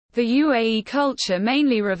The UAE culture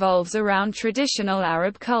mainly revolves around traditional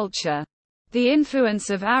Arab culture. The influence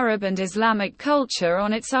of Arab and Islamic culture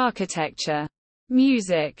on its architecture,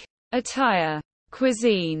 music, attire,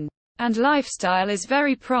 cuisine, and lifestyle is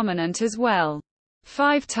very prominent as well.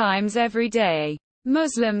 5 times every day,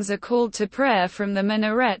 Muslims are called to prayer from the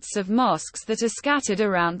minarets of mosques that are scattered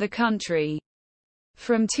around the country.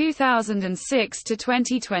 From 2006 to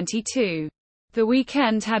 2022, the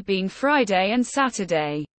weekend had been Friday and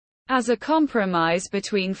Saturday, as a compromise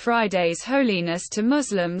between Friday's holiness to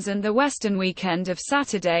Muslims and the Western weekend of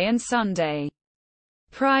Saturday and Sunday.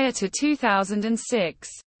 Prior to 2006,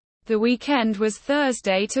 the weekend was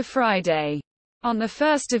Thursday to Friday. On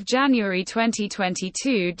 1 January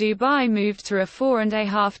 2022, Dubai moved to a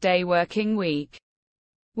 4.5-day working week,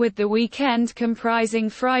 with the weekend comprising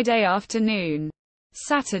Friday afternoon,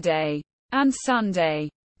 Saturday, and Sunday.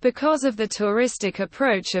 Because of the touristic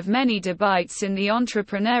approach of many Dubaites in the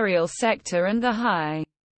entrepreneurial sector and the high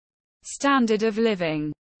standard of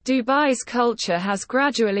living, Dubai's culture has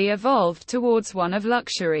gradually evolved towards one of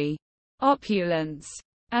luxury, opulence,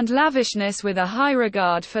 and lavishness with a high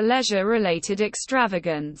regard for leisure-related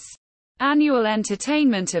extravagance. Annual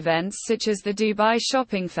entertainment events such as the Dubai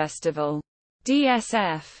Shopping Festival,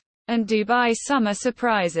 DSF, and Dubai Summer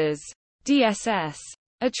Surprises, DSS,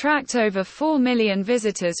 attract over 4 million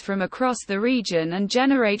visitors from across the region and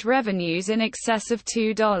generate revenues in excess of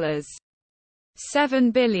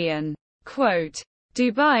 $2.7 billion. Quote,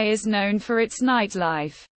 Dubai is known for its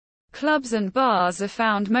nightlife. Clubs and bars are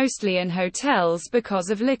found mostly in hotels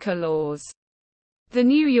because of liquor laws. The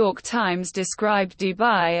New York Times described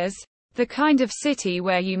Dubai as the kind of city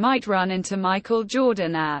where you might run into Michael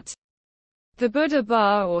Jordan at the Buddha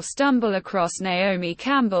Bar or stumble across Naomi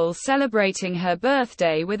Campbell celebrating her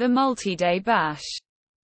birthday with a multi-day bash.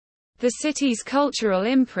 The city's cultural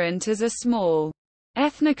imprint as a small,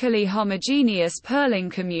 ethnically homogeneous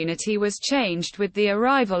Persian community was changed with the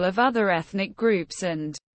arrival of other ethnic groups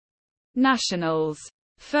and nationals,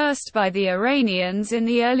 first by the Iranians in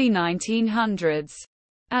the early 1900s,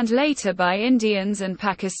 and later by Indians and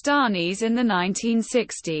Pakistanis in the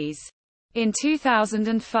 1960s. In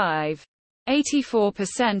 2005,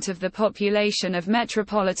 84% of the population of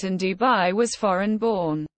metropolitan Dubai was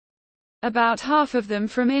foreign-born, about half of them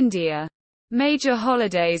from India. Major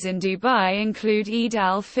holidays in Dubai include Eid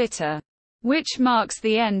al-Fitr, which marks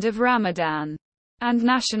the end of Ramadan, and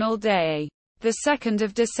National Day, the 2nd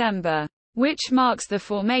of December, which marks the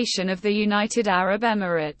formation of the United Arab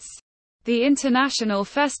Emirates. The International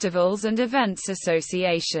Festivals and Events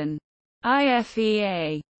Association,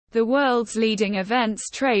 IFEA, the world's leading events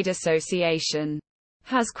trade association,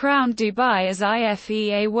 has crowned Dubai as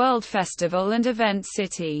IFEA World Festival and Event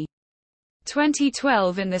City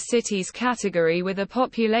 2012 in the city's category with a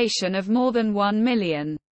population of more than 1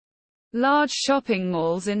 million. Large shopping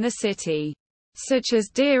malls in the city, such as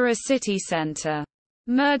Deira City Centre,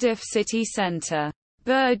 Mirdif City Centre,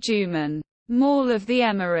 Burj Mall of the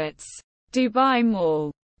Emirates, Dubai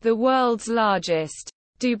Mall, the world's largest,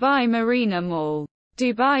 Dubai Marina Mall,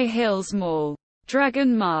 Dubai Hills Mall,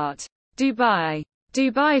 Dragon Mart, Dubai,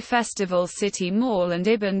 Dubai Festival City Mall and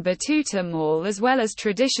Ibn Battuta Mall, as well as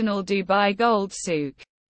traditional Dubai Gold Souk,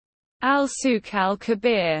 Al Souk Al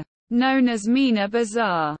Kabir, known as Mina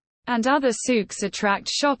Bazaar, and other souks attract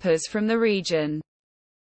shoppers from the region.